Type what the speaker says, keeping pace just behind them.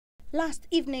Last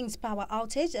evening's power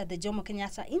outage at the Jomo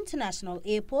Kenyatta International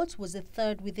Airport was the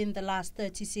third within the last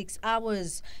 36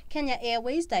 hours. Kenya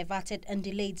Airways diverted and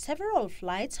delayed several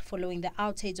flights following the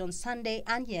outage on Sunday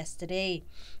and yesterday.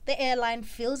 The airline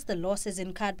feels the losses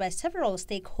incurred by several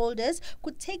stakeholders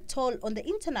could take toll on the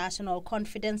international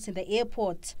confidence in the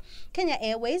airport. Kenya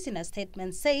Airways in a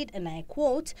statement said, and I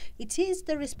quote, "It is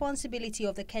the responsibility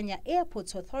of the Kenya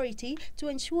Airports Authority to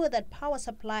ensure that power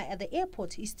supply at the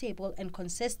airport is stable and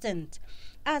consistent.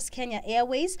 As Kenya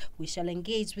Airways, we shall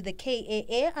engage with the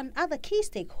KJIA and other key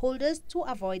stakeholders to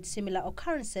avoid similar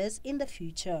occurrences in the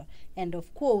future." End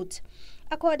of quote.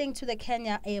 According to the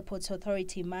Kenya Airports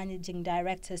Authority Managing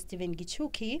Director Stephen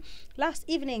Gichuki, last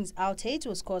evening's outage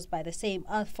was caused by the same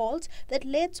earth fault that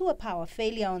led to a power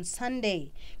failure on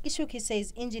Sunday. Gichuki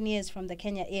says engineers from the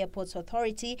Kenya Airports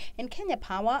Authority and Kenya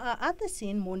Power are at the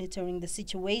scene monitoring the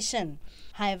situation.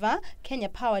 However, Kenya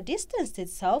Power distanced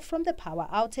itself from the power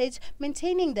outage,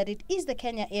 maintaining that it is the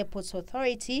Kenya Airports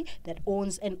Authority that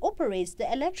owns and operates the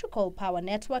electrical power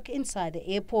network inside the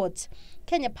airport.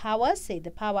 Kenya Power said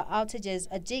the power outages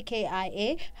at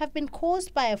JKIA have been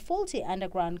caused by a faulty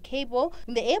underground cable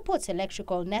in the airport's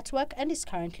electrical network and is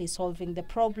currently solving the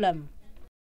problem.